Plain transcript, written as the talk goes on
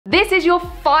This is your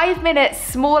 5-minute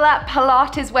smaller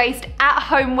Pilates waist at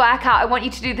home workout. I want you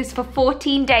to do this for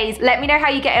 14 days. Let me know how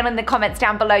you get in the comments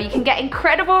down below. You can get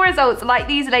incredible results like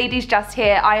these ladies just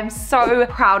here. I am so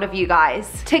proud of you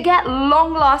guys. To get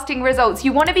long-lasting results,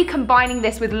 you want to be combining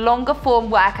this with longer form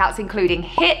workouts, including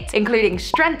HIIT, including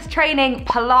strength training,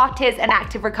 Pilates, and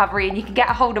active recovery. And you can get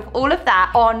a hold of all of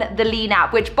that on the Lean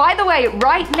app, which, by the way,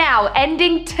 right now,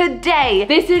 ending today,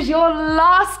 this is your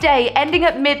last day, ending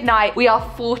at midnight. We are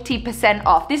 40%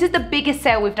 off. This is the biggest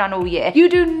sale we've done all year. You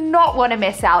do not want to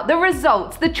miss out. The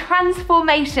results, the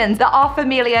transformations that our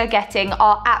family are getting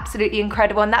are absolutely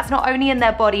incredible. And that's not only in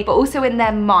their body, but also in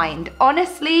their mind.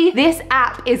 Honestly, this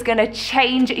app is going to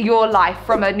change your life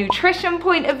from a nutrition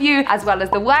point of view, as well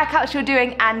as the workouts you're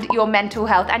doing and your mental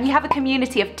health. And you have a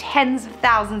community of tens of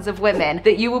thousands of women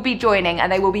that you will be joining,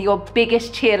 and they will be your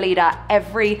biggest cheerleader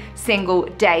every single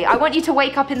day. I want you to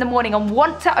wake up in the morning and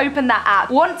want to open that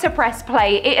app, want to press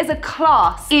play. It is a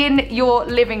class in your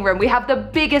living room. We have the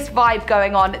biggest vibe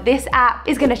going on. This app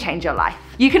is going to change your life.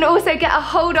 You can also get a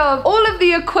hold of all of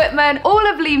the equipment, all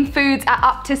of Lean Foods at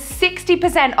up to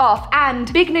 60% off.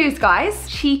 And big news, guys,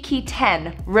 cheeky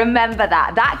 10. Remember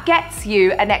that. That gets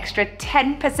you an extra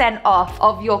 10% off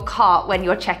of your cart when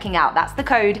you're checking out. That's the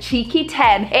code cheeky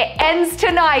 10. It ends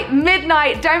tonight,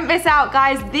 midnight. Don't miss out,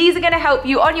 guys. These are gonna help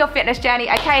you on your fitness journey.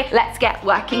 Okay, let's get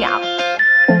working out.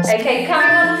 Okay, coming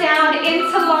on down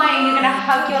into lying, you're gonna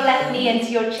hug your left knee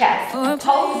into your chest.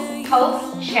 Pulse,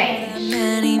 pulse,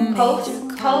 change. Pulse,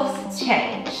 pulse,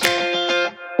 change.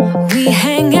 We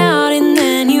hang out and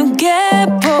then you get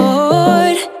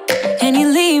bored, and you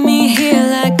leave me here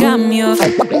like I'm your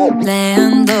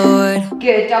landlord.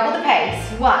 Good, double the pace.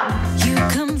 1, You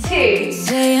come 2.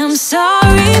 say I'm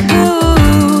sorry,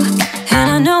 boo, and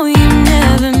I know you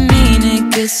never mean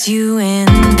it, gets you in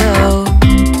though.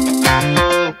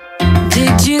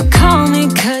 Did you call me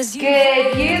cause you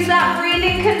Good, use that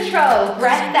breathing control.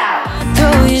 Breath out.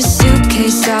 throw your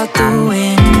suitcase out the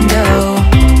window?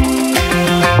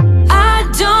 I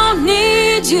don't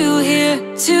need you here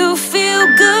to feel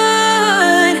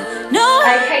good. No.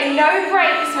 Okay, no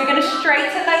breaks. We're gonna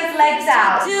straighten those legs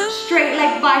out. Straight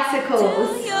leg bicycles.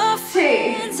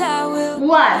 2,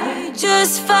 1.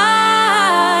 Just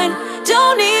fine.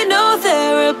 Don't need no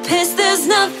therapist. There's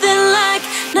nothing like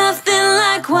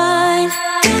wine.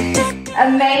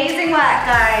 Amazing work,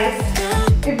 guys.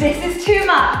 If this is too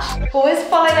much, always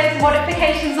follow those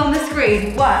modifications on the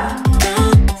screen. 1,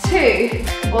 2,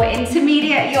 or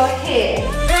intermediate, you're here.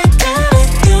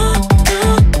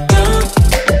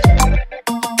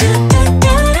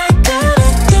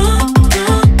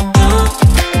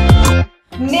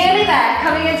 Nearly there,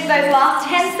 coming into those last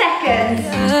 10 seconds.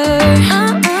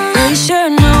 We sure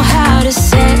know how to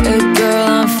set a girl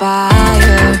on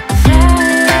fire.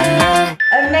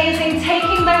 Amazing,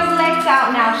 taking those legs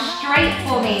out now, straight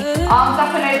for me. Arms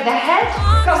up and over the head,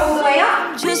 come all the way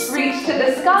up, just reach to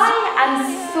the sky and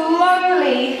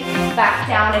slowly back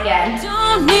down again.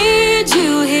 Don't need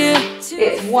you here.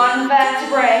 It's one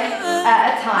vertebrae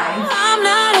at a time. I'm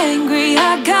not angry,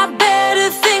 I got better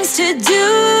things to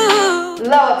do.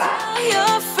 Lower back,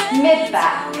 mid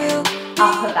back,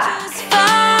 upper back.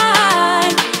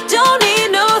 Fine. Don't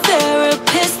need no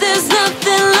therapist. There's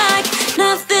nothing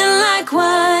like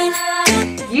wine.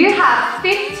 You have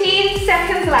 15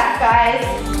 seconds left, guys.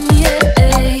 Yeah.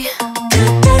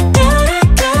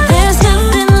 There's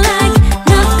nothing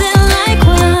like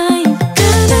wine.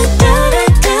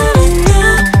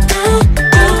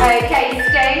 Okay,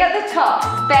 staying at the top,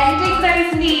 bending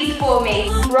those knees for me.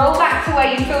 Roll back to where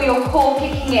you feel your core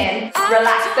kicking in.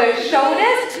 Relax those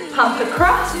shoulders, pump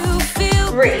across,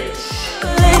 reach.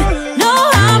 No,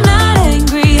 I'm not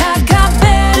angry. I got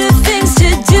better things to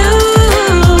do.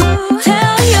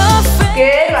 Tell your friends.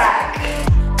 Good work.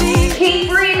 Keep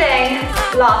breathing.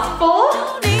 Last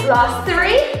 4, last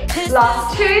 3,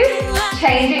 last 2.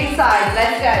 Changing sides.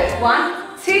 Let's go. 1,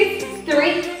 2,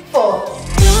 3, 4.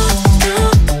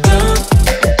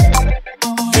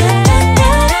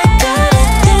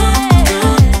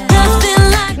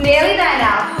 Nearly there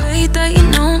now. Way that you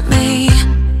know me.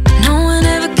 No one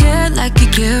ever cared like you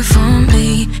care for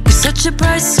me. You're such a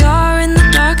bright star in the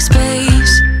dark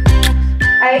space.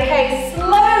 Okay,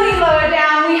 slowly lower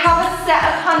down. We have a set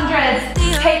of hundreds.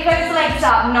 Take those legs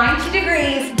up 90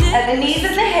 degrees at the knees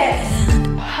and the hips.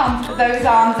 Pump those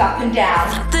arms up and down.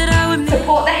 That I would make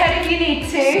Support the head if you need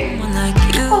to. one like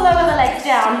you. Or lower the legs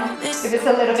down if it's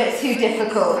a little bit too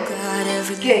difficult. Got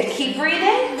everything. Good, keep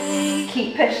breathing,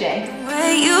 keep pushing. The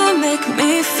way you make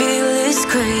me feel is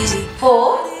crazy.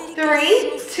 4,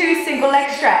 3, 2, single leg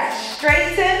stretch.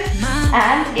 Straighten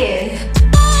and in.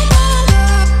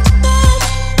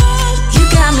 You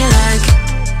got me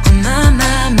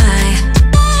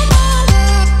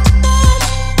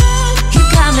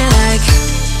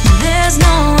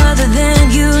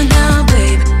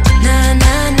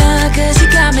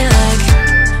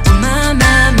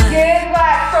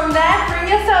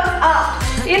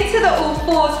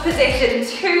hold position,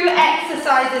 2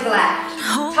 exercises left.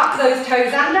 Tuck those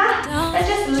toes under and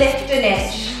just lift an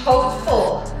inch. Hold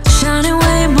 4. Shining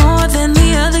way more than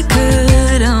the other could.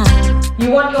 You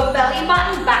want your belly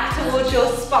button back towards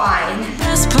your spine.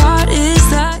 Best part is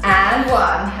that. And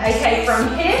 1. Okay,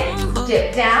 from here,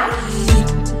 dip down,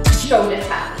 shoulder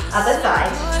tap, other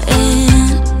side.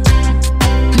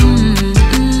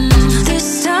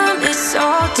 This time it's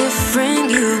all different.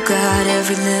 You got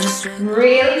every little string.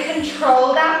 Really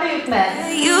control that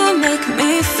movement. You make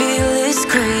me feel it's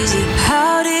crazy.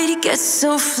 How did you get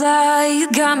so fly?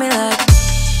 You got me like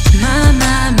my.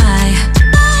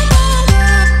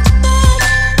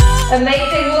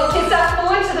 Amazing, walk yourself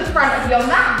forward to the front of your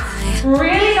mat.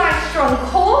 Really nice strong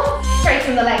core.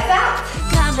 Straighten the legs out.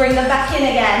 Bring them back in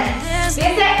again.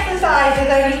 This exercise is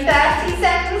only 30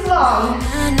 seconds long.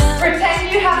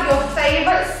 Pretend you have your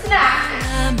favorite snack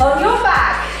on your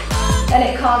back and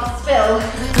it can't spill.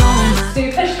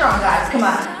 Super strong, guys, come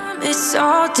on. It's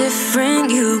all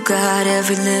different. You got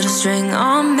every little string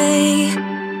on me.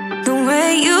 The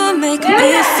way you make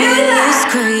me feel is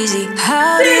crazy.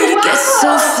 How did it get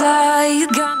so fly? You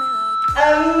got me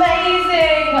like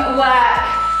amazing work.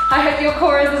 I hope your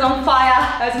core is as on fire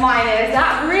as mine is.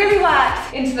 That really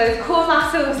worked into those core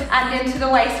muscles and into the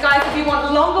waist. Guys, if you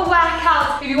want longer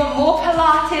workouts, if you want more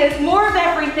Pilates, more of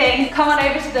everything, come on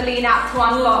over to the Lean app to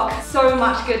unlock so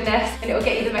much goodness and it will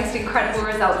get you the most incredible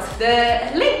results. The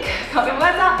link, can't remember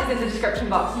where that is, in the description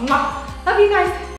box. Mwah. Love you guys.